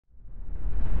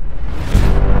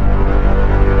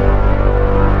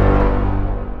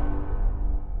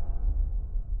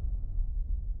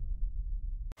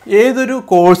ഏതൊരു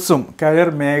കോഴ്സും കരിയർ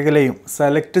മേഖലയും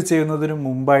സെലക്ട് ചെയ്യുന്നതിന്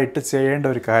മുമ്പായിട്ട് ചെയ്യേണ്ട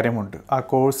ഒരു കാര്യമുണ്ട്. ആ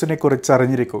കോഴ്സിനെ കുറിച്ച്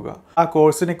അറിഞ്ഞിരിക്കുക. ആ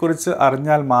കോഴ്സിനെ കുറിച്ച്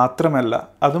അറിഞ്ഞാൽ മാത്രമല്ല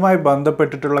അതുമായി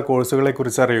ബന്ധപ്പെട്ടിട്ടുള്ള കോഴ്സുകളെ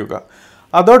കുറിച്ച് അറിയുക.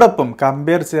 അതോടൊപ്പം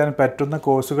കമ്പയർ ചെയ്യാൻ പറ്റുന്ന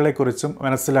കോഴ്സുകളെ കുറിച്ചും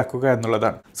മനസ്സിലാക്കുക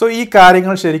എന്നുള്ളതാണ്. സോ ഈ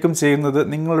കാര്യങ്ങൾ ശരിക്കും ചെയ്യുന്നത്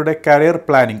നിങ്ങളുടെ കരിയർ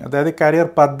പ്ലാനിങ്, അതായത് കരിയർ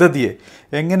പദ്ധതിയെ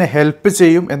എങ്ങനെ ഹെൽപ്പ്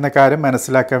ചെയ്യും എന്ന കാര്യം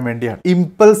മനസ്സിലാക്കാൻ വേണ്ടിയാണ്.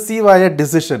 ഇമ്പൾസീവായ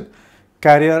ഡിസിഷൻ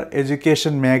കരിയർ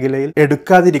എഡ്യൂക്കേഷൻ മേഖലയിൽ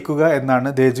എടുക്കാതിരിക്കുക എന്നാണ്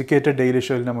ദി എഡ്യൂക്കേറ്റഡ് ഡെയിലി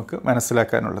ഷോയിൽ നമുക്ക്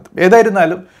മനസ്സിലാക്കാനുള്ളത്.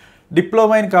 ഏതായിരുന്നാലും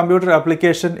ഡിപ്ലോമ ഇൻ കമ്പ്യൂട്ടർ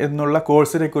ആപ്ലിക്കേഷൻ എന്നുള്ള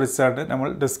കോഴ്സിനെ കുറിച്ചാണ് നമ്മൾ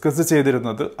ഡിസ്കസ്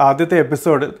ചെയ്തിരുന്നത്. ആദ്യത്തെ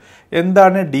എപ്പിസോഡിൽ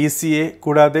എന്താണ് DCA,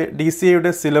 കൂടാതെ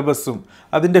DCAയുടെ സിലബസും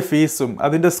അതിൻ്റെ ഫീസും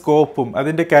അതിൻ്റെ സ്കോപ്പും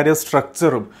അതിൻ്റെ കരിയർ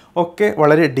സ്ട്രക്ചറും ഒക്കെ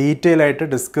വളരെ ഡീറ്റെയിൽ ആയിട്ട്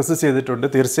ഡിസ്കസ് ചെയ്തിട്ടുണ്ട്.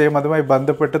 തീർച്ചയായും അതുമായി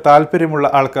ബന്ധപ്പെട്ട് താല്പര്യമുള്ള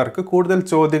ആൾക്കാർക്ക് കൂടുതൽ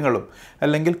ചോദ്യങ്ങളും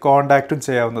അല്ലെങ്കിൽ കോൺടാക്റ്റും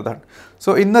ചെയ്യാവുന്നതാണ്.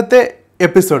 സോ ഇന്നത്തെ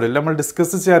എപ്പിസോഡിൽ നമ്മൾ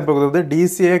ഡിസ്കസ് ചെയ്യാൻ പോകുന്നത്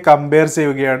DCA കമ്പയർ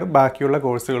ചെയ്യുകയാണ് ബാക്കിയുള്ള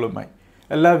കോഴ്സുകളുമായി.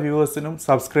 എല്ലാ വ്യൂവേഴ്സിനും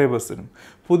സബ്സ്ക്രൈബേഴ്സിനും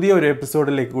പുതിയ ഒരു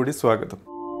എപ്പിസോഡിലേക്ക് കൂടി സ്വാഗതം.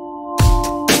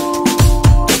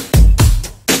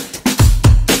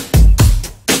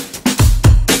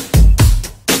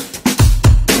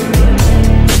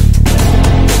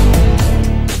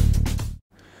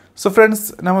 സോ ഫ്രണ്ട്സ്,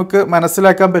 നമുക്ക്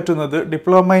മനസ്സിലാക്കാൻ പറ്റുന്നത്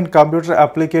ഡിപ്ലോമ ഇൻ കമ്പ്യൂട്ടർ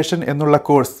ആപ്ലിക്കേഷൻ എന്നുള്ള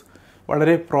കോഴ്സ്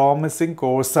വളരെ പ്രോമിസിങ്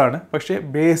കോഴ്സാണ്, പക്ഷേ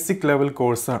ബേസിക് ലെവൽ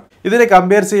കോഴ്സാണ്. ഇതിനെ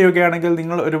കമ്പയർ ചെയ്യുകയാണെങ്കിൽ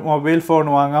നിങ്ങൾ ഒരു മൊബൈൽ ഫോൺ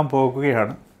വാങ്ങാൻ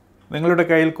പോകുകയാണ്. നിങ്ങളുടെ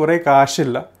കയ്യിൽ കുറേ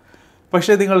കാശില്ല,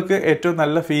 പക്ഷേ നിങ്ങൾക്ക് ഏറ്റവും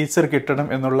നല്ല ഫീച്ചർ കിട്ടണം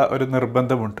എന്നുള്ള ഒരു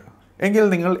നിർബന്ധമുണ്ട്. എങ്കിൽ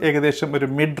നിങ്ങൾ ഏകദേശം ഒരു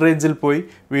മിഡ് റേഞ്ചിൽ പോയി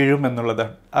വീഴും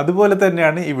എന്നുള്ളതാണ്. അതുപോലെ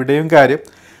തന്നെയാണ് ഇവിടെയും കാര്യം.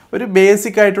 ഒരു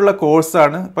ബേസിക് ആയിട്ടുള്ള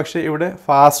കോഴ്സാണ്, പക്ഷേ ഇവിടെ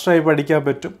ഫാസ്റ്റായി പഠിക്കാൻ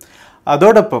പറ്റും.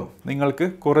 അതോടൊപ്പം നിങ്ങൾക്ക്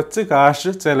കുറച്ച് കാശ്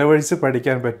ചെലവഴിച്ച്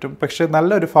പഠിക്കാൻ പറ്റും, പക്ഷേ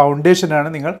നല്ലൊരു ഫൗണ്ടേഷനാണ്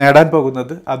നിങ്ങൾ നേടാൻ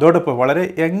പോകുന്നത്. അതോടൊപ്പം വളരെ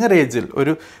യങ് ഏജിൽ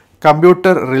ഒരു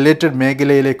കമ്പ്യൂട്ടർ റിലേറ്റഡ്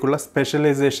മേഖലയിലേക്കുള്ള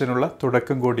സ്പെഷ്യലൈസേഷനുള്ള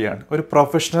തുടക്കം കൂടിയാണ്, ഒരു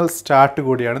പ്രൊഫഷണൽ സ്റ്റാർട്ട്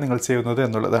കൂടിയാണ് നിങ്ങൾ ചെയ്യുന്നത്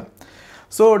എന്നുള്ളതാണ്.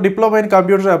 സോ ഡിപ്ലോമ ഇൻ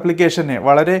കമ്പ്യൂട്ടർ ആപ്ലിക്കേഷനെ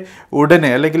വളരെ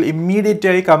ഉടനെ അല്ലെങ്കിൽ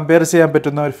ഇമ്മീഡിയറ്റ് ആയി കമ്പയർ ചെയ്യാൻ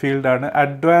പറ്റുന്ന ഒരു ഫീൽഡാണ്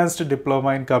advanced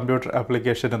diploma in computer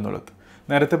application എന്നുള്ളത്.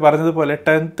 നേരത്തെ പറഞ്ഞതുപോലെ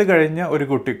 10th കഴിഞ്ഞ ഒരു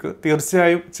കുട്ടിക്ക്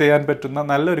തീർച്ചയായും ചെയ്യാൻ പറ്റുന്ന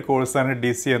നല്ലൊരു കോഴ്സാണ്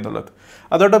DCA എന്നുള്ളത്.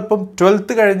 അതോടൊപ്പം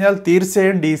 12th കഴിഞ്ഞാൽ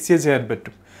തീർച്ചയായും DCA ചെയ്യാൻ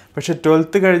പറ്റും. പക്ഷേ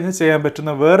 12th കഴിഞ്ഞ് ചെയ്യാൻ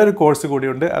പറ്റുന്ന വേറൊരു കോഴ്സ്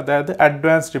കൂടിയുണ്ട്, അതായത്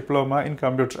advance diploma in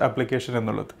computer application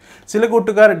എന്നുള്ളത്. ചില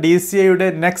കൂട്ടുകാർ DCAയുടെ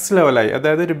നെക്സ്റ്റ് ലെവലായി,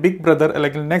 അതായത് ഒരു ബിഗ് ബ്രദർ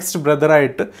അല്ലെങ്കിൽ നെക്സ്റ്റ്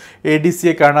ബ്രദറായിട്ട്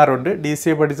ADCA കാണാറുണ്ട്.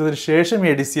 DCA പഠിച്ചതിന് ശേഷം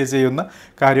ADCA ചെയ്യുന്ന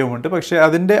കാര്യവുമുണ്ട്. പക്ഷേ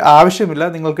അതിൻ്റെ ആവശ്യമില്ല,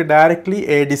 നിങ്ങൾക്ക് ഡയറക്റ്റ്ലി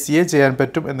ADCA ചെയ്യാൻ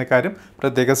പറ്റും എന്ന കാര്യം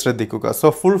പ്രത്യേകം ശ്രദ്ധിക്കുക. സോ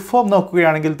ഫുൾ ഫോം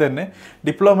നോക്കുകയാണെങ്കിൽ തന്നെ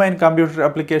diploma in computer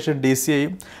application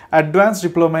DCAയും advance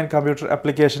diploma in computer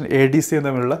application ADCയും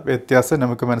തമ്മിലുള്ള വ്യത്യാസം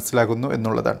നമുക്ക് മനസ്സിലാകുന്നു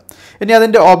എന്നുള്ളതാണ്. ഇനി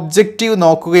അതിൻ്റെ ഒബ്ജക്റ്റീവ്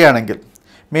നോക്കുകയാണെങ്കിൽ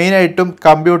മെയിനായിട്ടും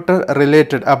കമ്പ്യൂട്ടർ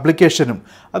റിലേറ്റഡ് ആപ്ലിക്കേഷനും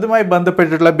അതുമായി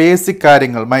ബന്ധപ്പെട്ടിട്ടുള്ള ബേസിക്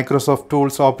കാര്യങ്ങൾ, Microsoft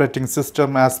tools, operating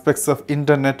system, aspects of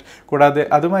internet, കൂടാതെ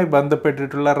അതുമായി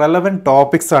ബന്ധപ്പെട്ടിട്ടുള്ള റെലവൻറ്റ്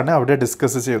ടോപ്പിക്സ് ആണ് അവിടെ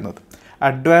ഡിസ്കസ് ചെയ്യുന്നത്.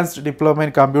 Advanced diploma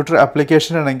in computer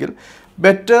application ആണെങ്കിൽ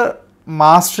ബെറ്റർ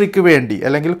മാസ്റ്ററിക്ക് വേണ്ടി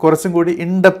അല്ലെങ്കിൽ കുറച്ചും കൂടി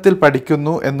ഇൻഡെപ്തിൽ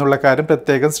പഠിക്കുന്നു എന്നുള്ള കാര്യം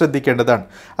പ്രത്യേകം ശ്രദ്ധിക്കേണ്ടതാണ്.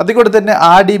 അതുകൊണ്ട് തന്നെ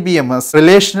RDBMS,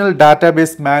 relational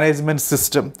database management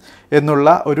system എന്നുള്ള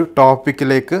ഒരു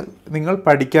ടോപ്പിക്കിലേക്ക് നിങ്ങൾ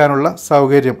പഠിക്കാനുള്ള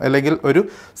സൗകര്യം അല്ലെങ്കിൽ ഒരു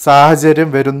സാഹചര്യം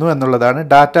വരുന്നു എന്നുള്ളതാണ്.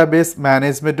 ഡാറ്റാബേസ്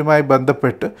മാനേജ്മെൻറ്റുമായി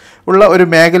ബന്ധപ്പെട്ട് ഉള്ള ഒരു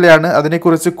മേഖലയാണ്.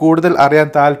 അതിനെക്കുറിച്ച് കൂടുതൽ അറിയാൻ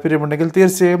താല്പര്യമുണ്ടെങ്കിൽ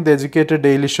തീർച്ചയായും ദി എഡ്യൂക്കേറ്റഡ്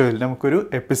ഡെയിലി ഷോയിൽ നമുക്കൊരു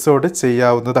എപ്പിസോഡ്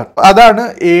ചെയ്യാവുന്നതാണ്. അതാണ്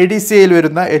ADCAയിൽ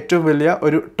വരുന്ന ഏറ്റവും വലിയ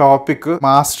ഒരു ടോപ്പിക്ക്,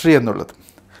 മാസ്റ്ററി എന്നുള്ളത്.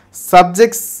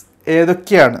 സബ്ജക്ട്സ്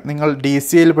ഏതൊക്കെയാണ് നിങ്ങൾ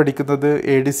DCAയിൽ പഠിക്കുന്നത്,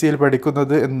 ADCAയിൽ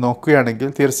പഠിക്കുന്നത് എന്ന് നോക്കുകയാണെങ്കിൽ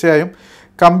തീർച്ചയായും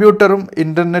കമ്പ്യൂട്ടറും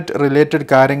ഇൻ്റർനെറ്റ് റിലേറ്റഡ്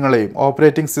കാര്യങ്ങളെയും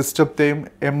ഓപ്പറേറ്റിംഗ് സിസ്റ്റത്തെയും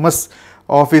MS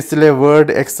ഓഫീസിലെ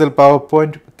word, Excel, power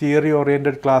point theory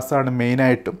oriented ക്ലാസ്സാണ്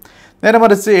മെയിനായിട്ടും. നേരെ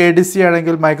മറിച്ച് ADCA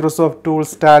ആണെങ്കിൽ Microsoft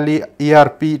tools, Tally,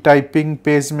 ERP, typing,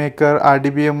 page maker,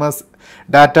 RDBMS,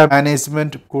 data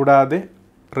management കൂടാതെ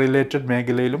റിലേറ്റഡ്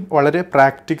മേഖലയിലും വളരെ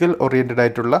പ്രാക്ടിക്കൽ ഓറിയൻറ്റഡ്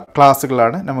ആയിട്ടുള്ള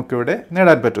ക്ലാസ്സുകളാണ് നമുക്കിവിടെ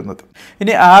നേടാൻ പറ്റുന്നത്.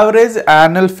 ഇനി ആവറേജ്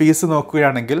ആനുവൽ ഫീസ്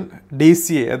നോക്കുകയാണെങ്കിൽ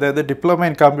DCA, അതായത് ഡിപ്ലോമ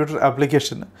ഇൻ കമ്പ്യൂട്ടർ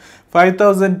ആപ്ലിക്കേഷന്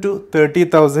 5,000 to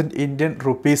 30,000 ഇന്ത്യൻ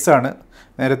റുപ്പീസാണ്.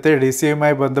 നേരത്തെ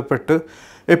DCAയുമായി ബന്ധപ്പെട്ട്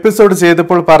എപ്പിസോഡ്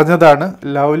ചെയ്തപ്പോൾ പറഞ്ഞതാണ്.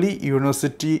 ലവ്ലി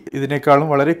യൂണിവേഴ്സിറ്റി ഇതിനേക്കാളും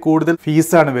വളരെ കൂടുതൽ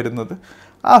ഫീസാണ് വരുന്നത്.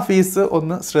 ആ ഫീസ്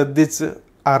ഒന്ന് ശ്രദ്ധിച്ച്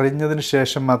അറിഞ്ഞതിന്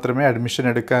ശേഷം മാത്രമേ അഡ്മിഷൻ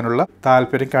എടുക്കാനുള്ള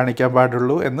താല്പര്യം കാണിക്കാൻ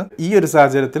പാടുള്ളൂ എന്ന് ഈ ഒരു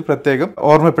സാഹചര്യത്തിൽ പ്രത്യേകം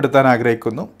ഓർമ്മപ്പെടുത്താൻ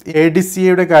ആഗ്രഹിക്കുന്നു.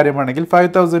 ADCAയുടെ കാര്യമാണെങ്കിൽ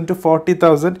 5,000 to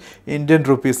 40,000 ഇന്ത്യൻ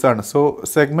റുപ്പീസാണ്. സോ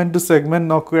സെഗ്മെൻറ്റ് ടു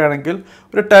സെഗ്മെൻറ്റ് നോക്കുകയാണെങ്കിൽ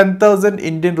ഒരു 10,000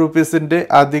 ഇന്ത്യൻ റുപ്പീസിൻ്റെ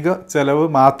അധിക ചെലവ്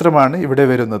മാത്രമാണ് ഇവിടെ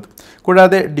വരുന്നത്.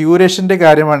 കൂടാതെ ഡ്യൂറേഷൻ്റെ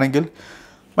കാര്യമാണെങ്കിൽ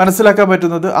മനസ്സിലാക്കാൻ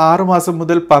പറ്റുന്നത് 6 മാസം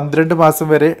മുതൽ 12 മാസം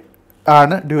വരെ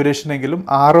ആണ് ഡ്യൂറേഷനെങ്കിലും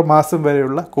 6 മാസം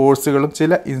വരെയുള്ള കോഴ്സുകളും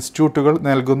ചില ഇൻസ്റ്റിറ്റ്യൂട്ടുകൾ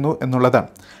നൽകുന്നു എന്നുള്ളതാണ്.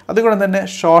 അതുകൊണ്ട് തന്നെ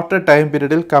ഷോർട്ട് ടൈം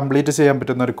പീരീഡിൽ കംപ്ലീറ്റ് ചെയ്യാൻ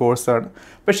പറ്റുന്ന ഒരു കോഴ്സാണ്.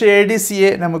 പക്ഷേ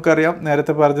ADCA നമുക്കറിയാം,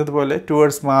 നേരത്തെ പറഞ്ഞതുപോലെ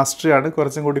ടുവേർഡ്സ് മാസ്റ്ററി ആണ്,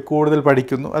 കുറച്ചും കൂടി കൂടുതൽ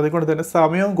പഠിക്കുന്നു. അതുകൊണ്ട് തന്നെ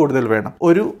സമയവും കൂടുതൽ വേണം.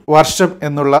 1 വർഷം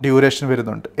എന്നുള്ള ഡ്യൂറേഷൻ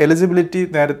വരുന്നുണ്ട്. എലിജിബിലിറ്റി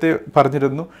നേരത്തെ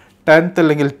പറഞ്ഞിരുന്നു 10th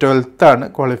അല്ലെങ്കിൽ 12th ആണ്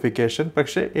ക്വാളിഫിക്കേഷൻ.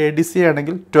 പക്ഷേ ADCA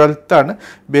ആണെങ്കിൽ 12th ആണ്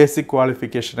ബേസിക്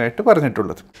ക്വാളിഫിക്കേഷനായിട്ട്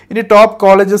പറഞ്ഞിട്ടുള്ളത്. ഇനി ടോപ്പ്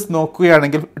കോളേജസ്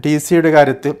നോക്കുകയാണെങ്കിൽ DCAയുടെ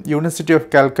കാര്യത്തിൽ university of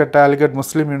Calcutta, Aligarh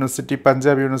Muslim university,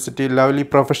 Punjab university, lovely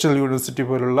professional university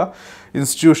പോലുള്ള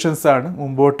ഇൻസ്റ്റിറ്റ്യൂഷൻസ് ആണ്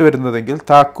മുമ്പോട്ട് വരുന്നതെങ്കിൽ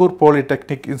Thakur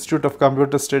polytechnic, institute of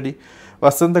computer study,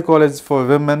 Vasantha college for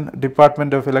women,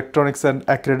 department of electronics and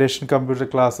accreditation computer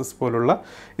classes പോലുള്ള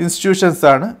ഇൻസ്റ്റിറ്റ്യൂഷൻസ്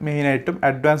ആണ് മെയിനായിട്ടും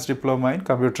അഡ്വാൻസ് ഡിപ്ലോമ ഇൻ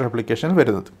കമ്പ്യൂട്ടർ ആപ്ലിക്കേഷനിൽ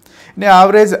വരുന്നത്. ഇനി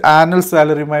ആവറേജ് ആനുവൽ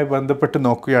സാലറിയുമായി ബന്ധപ്പെട്ട്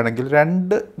നോക്കുകയാണെങ്കിൽ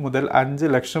 2 മുതൽ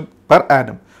 5 ലക്ഷം പെർ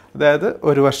ആനം, അതായത്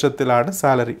 1 വർഷത്തിലാണ്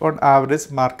salary on average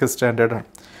market standard ആണ്.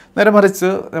 നേരെ മറിച്ച്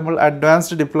നമ്മൾ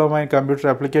advanced diploma in computer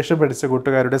application പഠിച്ച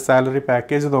കൂട്ടുകാരുടെ സാലറി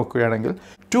പാക്കേജ് നോക്കുകയാണെങ്കിൽ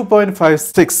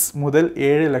 2.56 മുതൽ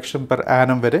 7 ലക്ഷം പെർ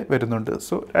ആനം വരെ വരുന്നുണ്ട്.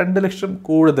 സോ 2 ലക്ഷം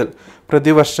കൂടുതൽ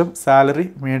പ്രതിവർഷം സാലറി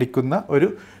മേടിക്കുന്ന ഒരു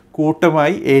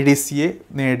കൂട്ടമായി ADCA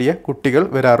നേടിയ കുട്ടികൾ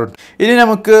വരാറുണ്ട്. ഇനി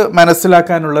നമുക്ക്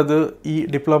മനസ്സിലാക്കാനുള്ളത് ഈ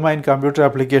ഡിപ്ലോമ ഇൻ കമ്പ്യൂട്ടർ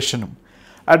ആപ്ലിക്കേഷനും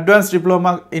അഡ്വാൻസ്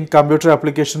ഡിപ്ലോമ ഇൻ കമ്പ്യൂട്ടർ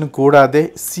ആപ്ലിക്കേഷനും കൂടാതെ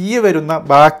CA വരുന്ന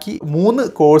ബാക്കി 3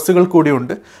 കോഴ്സുകൾ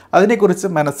കൂടിയുണ്ട്. അതിനെക്കുറിച്ച്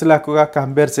മനസ്സിലാക്കുക,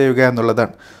 കമ്പയർ ചെയ്യുക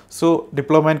എന്നുള്ളതാണ്. So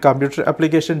diploma in computer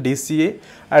application DCA,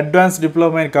 advance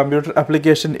diploma in computer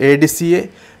application ADCA,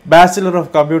 bachelor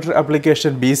of computer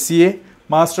application BCA,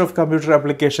 master of computer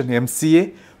application MCA,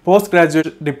 post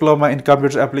graduate diploma in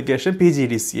computer application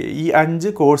PGDCA. ഈ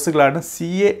 5 കോഴ്സുകളാണ്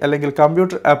CA അല്ലെങ്കിൽ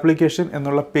computer application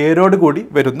എന്നുള്ള പേരോട് കൂടി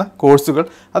വരുന്ന കോഴ്സുകൾ.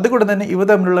 അതുകൊണ്ട് തന്നെ ഇവ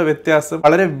തമ്മിലുള്ള വ്യത്യാസം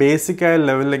വളരെ ബേസിക്കായ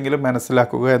ലെവലിലെങ്കിലും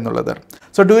മനസ്സിലാക്കുക എന്നുള്ളതാണ്.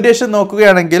 സോ ഡ്യൂറേഷൻ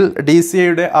നോക്കുകയാണെങ്കിൽ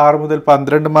DCAയുടെ 6 മുതൽ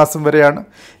 12 മാസം വരെയാണ്,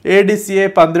 ADCA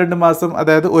 12 മാസം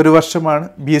അതായത് 1 വർഷമാണ്,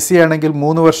 BCA ആണെങ്കിൽ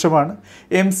 3 വർഷമാണ്,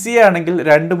 MCA ആണെങ്കിൽ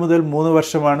 2 മുതൽ 3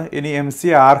 വർഷമാണ്. ഇനി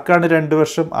MCA ആർക്കാണ് 2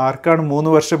 വർഷം, ആർക്കാണ്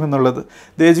 3 വർഷം എന്നുള്ളത്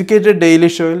ദി എഡ്യൂക്കേറ്റഡ്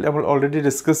ഡെയിലി ഷോയിൽ നമ്മൾ ഓൾറെഡി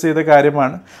ഡിസ്കസ് ചെയ്ത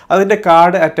കാര്യമാണ്. അതിൻ്റെ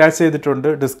കാർഡ് അറ്റാച്ച് ചെയ്തിട്ടുണ്ട്,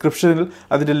 ഡിസ്ക്രിപ്ഷനിൽ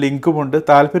അതിൻ്റെ ലിങ്കുമുണ്ട്.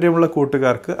 താല്പര്യമുള്ള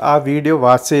കൂട്ടുകാർക്ക് ആ വീഡിയോ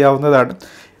വാച്ച് ചെയ്യാവുന്നതാണ്.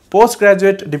 Post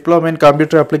graduate diploma in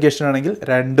computer application ആണെങ്കിൽ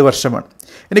 2 വർഷമാണ്.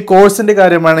 ഇനി കോഴ്സിൻ്റെ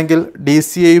കാര്യമാണെങ്കിൽ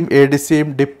DCAയും ADCAയും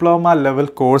ഡിപ്ലോമ ലെവൽ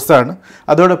കോഴ്സാണ്.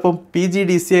 അതോടൊപ്പം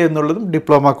PGDCA എന്നുള്ളതും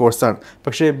ഡിപ്ലോമ കോഴ്സാണ്.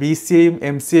 പക്ഷേ BCAയും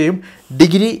MCAയും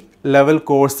ഡിഗ്രി ലെവൽ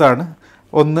കോഴ്സാണ്.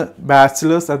 ഒന്ന്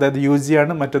ബാച്ചിലേഴ്സ് അതായത് UG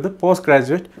ആണ്, മറ്റത് പോസ്റ്റ്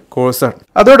ഗ്രാജുവേറ്റ് കോഴ്സാണ്.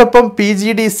 അതോടൊപ്പം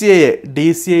PGDCAയെ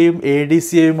DCAയും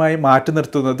ADCAയുമായി മാറ്റി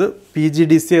നിർത്തുന്നത്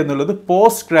PGDCA എന്നുള്ളത്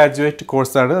പോസ്റ്റ് ഗ്രാജുവേറ്റ്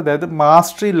കോഴ്സാണ്, അതായത്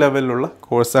മാസ്റ്ററി ലെവലിലുള്ള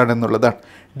കോഴ്സാണ് എന്നുള്ളതാണ്.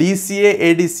 DCA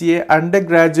ADCA അണ്ടർ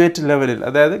ഗ്രാജുവേറ്റ് ലെവലിൽ,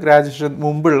 അതായത് ഗ്രാജുവേഷൻ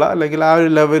മുമ്പുള്ള അല്ലെങ്കിൽ ആ ഒരു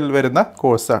ലെവലിൽ വരുന്ന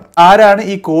കോഴ്സാണ്. ആരാണ്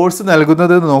ഈ കോഴ്സ്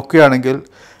നൽകുന്നത് എന്ന് നോക്കുകയാണെങ്കിൽ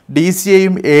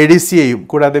DCAയും ADCAയും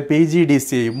കൂടാതെ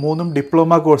PGDCAയും 3ഉം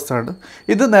ഡിപ്ലോമ കോഴ്സാണ്.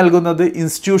 ഇത് നൽകുന്നത്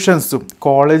ഇൻസ്റ്റിറ്റ്യൂഷൻസും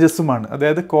കോളേജസുമാണ്.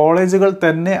 അതായത് കോളേജുകൾ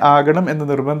തന്നെ ആകണം എന്ന്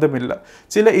നിർബന്ധമില്ല.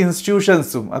 ചില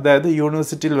ഇൻസ്റ്റിറ്റ്യൂഷൻസും അതായത്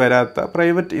യൂണിവേഴ്സിറ്റിയിൽ വരാത്ത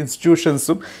പ്രൈവറ്റ്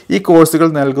ഇൻസ്റ്റിറ്റ്യൂഷൻസും ഈ കോഴ്സുകൾ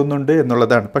നൽകുന്നുണ്ട്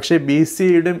എന്നുള്ളതാണ്. പക്ഷേ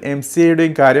BCAയുടെയും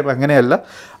MCAയുടെയും കാര്യം അങ്ങനെയല്ല.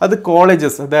 അത്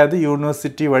കോളേജസ് അതായത്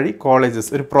യൂണിവേഴ്സിറ്റി വഴി കോളേജസ്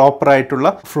ഒരു പ്രോപ്പറായിട്ടുള്ള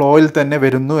ഫ്ലോയിൽ തന്നെ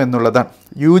വരുന്നു എന്നുള്ളതാണ്.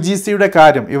 UGCയുടെ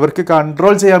കാര്യം ഇവർക്ക്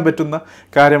കൺട്രോൾ ചെയ്യാൻ പറ്റുന്ന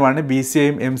കാര്യമാണ്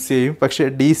BCAയും MCAയും. പക്ഷേ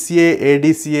DCA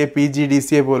ADCA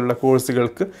PGDCA പോലുള്ള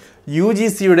കോഴ്സുകൾക്ക്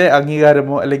UGCയുടെ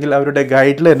അംഗീകാരമോ അല്ലെങ്കിൽ അവരുടെ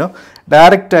ഗൈഡ് ലൈനോ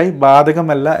ഡയറക്റ്റായി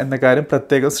ബാധകമല്ല എന്ന കാര്യം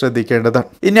പ്രത്യേകം ശ്രദ്ധിക്കേണ്ടതാണ്.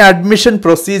 ഇനി അഡ്മിഷൻ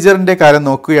പ്രൊസീജിയറിൻ്റെ കാര്യം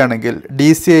നോക്കുകയാണെങ്കിൽ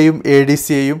DCAയും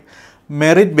ADCAയും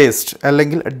മെറിറ്റ് ബേസ്ഡ്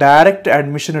അല്ലെങ്കിൽ ഡയറക്റ്റ്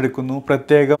അഡ്മിഷൻ എടുക്കുന്നു.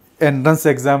 പ്രത്യേകം എൻട്രൻസ്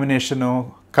എക്സാമിനേഷനോ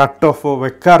കട്ട് ഓഫോ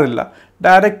വെക്കാറില്ല.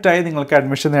 ഡയറക്റ്റായി നിങ്ങൾക്ക്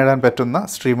അഡ്മിഷൻ നേടാൻ പറ്റുന്ന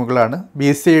സ്ട്രീമുകളാണ്.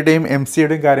 BCAയുടെയും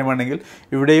MCAയുടെയും കാര്യമാണെങ്കിൽ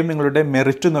ഇവിടെയും നിങ്ങളുടെ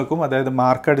മെറിറ്റ് നോക്കും, അതായത്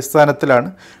മാർക്ക് അടിസ്ഥാനത്തിലാണ്.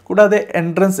 കൂടാതെ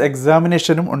എൻട്രൻസ്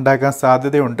എക്സാമിനേഷനും ഉണ്ടാകാൻ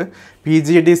സാധ്യതയുണ്ട്.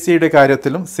 PGDCAയുടെ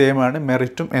കാര്യത്തിലും സെയിം ആണ്,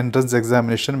 മെറിറ്റും എൻട്രൻസ്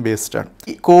എക്സാമിനേഷനും ബേസ്ഡ് ആണ്.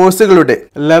 ഈ കോഴ്സുകളുടെ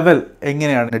ലെവൽ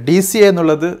എങ്ങനെയാണ്? DCA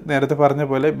എന്നുള്ളത് നേരത്തെ പറഞ്ഞ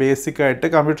പോലെ ബേസിക് ആയിട്ട്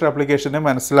കമ്പ്യൂട്ടർ ആപ്ലിക്കേഷനെ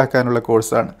മനസ്സിലാക്കാനുള്ള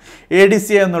കോഴ്സാണ്.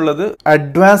 ADCA എന്നുള്ളത്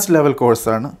അഡ്വാൻസ്ഡ് ലെവൽ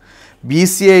കോഴ്സാണ്.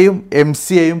 BCAയും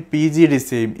MCAയും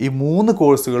PGDCAയും ഈ 3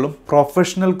 കോഴ്സുകളും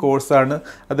പ്രൊഫഷണൽ കോഴ്സാണ്,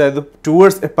 അതായത്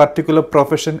towards A particular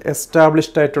profession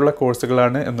established ആയിട്ടുള്ള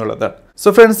കോഴ്സുകളാണ് എന്നുള്ളതാണ്.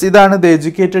 സോ ഫ്രണ്ട്സ്, ഇതാണ് ദി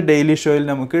എഡ്യൂക്കേറ്റഡ് ഡെയിലി ഷോയിൽ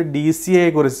നമുക്ക് DCAയെ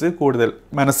കുറിച്ച് കൂടുതൽ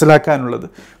മനസ്സിലാക്കാനുള്ളത്.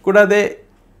 കൂടാതെ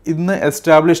ഇന്ന്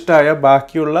എസ്റ്റാബ്ലിഷ്ഡ് ആയ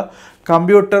ബാക്കിയുള്ള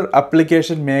കമ്പ്യൂട്ടർ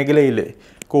ആപ്ലിക്കേഷൻ മേഖലയിലെ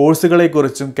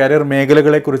കോഴ്സുകളെക്കുറിച്ചും കരിയർ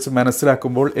മേഖലകളെക്കുറിച്ചും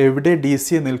മനസ്സിലാക്കുമ്പോൾ എവിടെ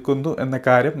DCA നിൽക്കുന്നു എന്ന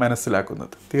കാര്യം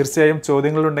മനസ്സിലാക്കുന്നത്. തീർച്ചയായും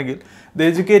ചോദ്യങ്ങളുണ്ടെങ്കിൽ ദ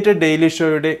എഡ്യൂക്കേറ്റഡ് ഡെയിലി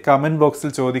ഷോയുടെ കമൻറ്റ്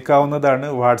ബോക്സിൽ ചോദിക്കാവുന്നതാണ്,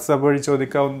 വാട്സാപ്പ് വഴി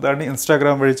ചോദിക്കാവുന്നതാണ്,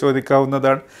 ഇൻസ്റ്റാഗ്രാം വഴി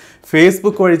ചോദിക്കാവുന്നതാണ്,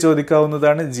 ഫേസ്ബുക്ക് വഴി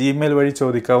ചോദിക്കാവുന്നതാണ്, ജിമെയിൽ വഴി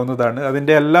ചോദിക്കാവുന്നതാണ്.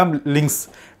 അതിൻ്റെ എല്ലാം ലിങ്ക്സ്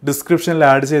ഡിസ്ക്രിപ്ഷനിൽ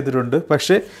ആഡ് ചെയ്തിട്ടുണ്ട്.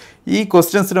 പക്ഷേ ഈ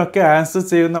ക്വസ്റ്റ്യൻസിനൊക്കെ ആൻസർ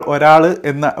ചെയ്യുന്ന ഒരാൾ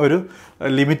എന്ന ഒരു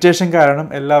ലിമിറ്റേഷൻ കാരണം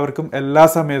എല്ലാവർക്കും എല്ലാ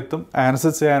സമയത്തും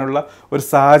ആൻസർ ചെയ്യാനുള്ള ഒരു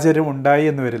സാഹചര്യം ഉണ്ടായി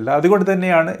എന്ന് വരില്ല. അതുകൊണ്ട്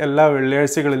തന്നെയാണ് എല്ലാ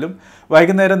വെള്ളിയാഴ്ചകളിലും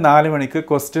വൈകുന്നേരം 4 മണിക്ക്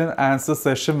ക്വസ്റ്റ്യൻ ആൻസർ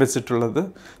സെഷൻ വെച്ചിട്ടുള്ളത്.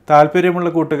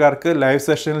 താല്പര്യമുള്ള കൂട്ടുകാർക്ക് ലൈവ്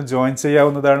സെഷനിൽ ജോയിൻ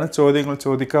ചെയ്യാവുന്നതാണ്, ചോദ്യങ്ങൾ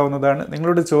ചോദിക്കാവുന്നതാണ്,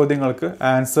 നിങ്ങളുടെ ചോദ്യങ്ങൾക്ക്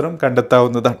ആൻസറും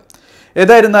കണ്ടെത്താവുന്നതാണ്.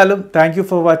 ഏതായിരുന്നാലും thank you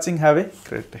for watching. Have A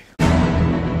great day.